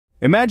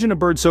Imagine a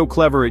bird so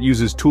clever it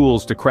uses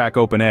tools to crack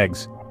open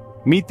eggs.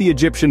 Meet the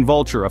Egyptian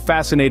vulture, a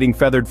fascinating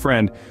feathered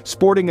friend.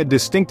 Sporting a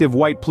distinctive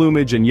white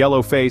plumage and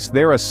yellow face,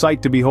 they're a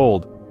sight to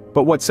behold.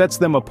 But what sets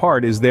them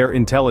apart is their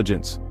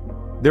intelligence.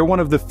 They're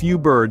one of the few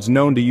birds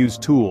known to use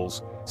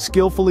tools,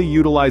 skillfully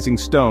utilizing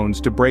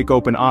stones to break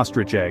open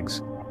ostrich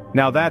eggs.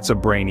 Now that's a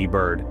brainy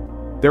bird.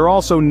 They're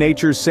also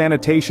nature's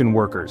sanitation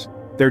workers.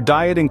 Their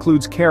diet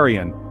includes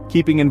carrion,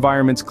 keeping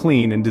environments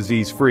clean and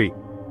disease-free.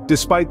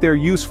 Despite their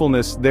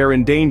usefulness, they're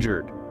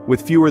endangered,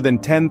 with fewer than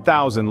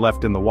 10,000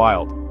 left in the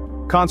wild.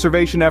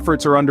 Conservation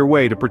efforts are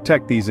underway to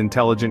protect these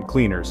intelligent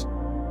cleaners.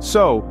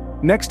 So,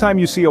 next time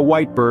you see a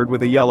white bird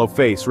with a yellow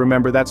face,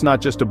 remember that's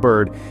not just a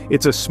bird,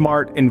 it's a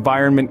smart,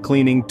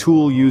 environment-cleaning,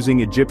 tool-using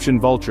Egyptian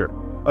vulture,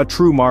 a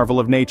true marvel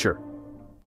of nature.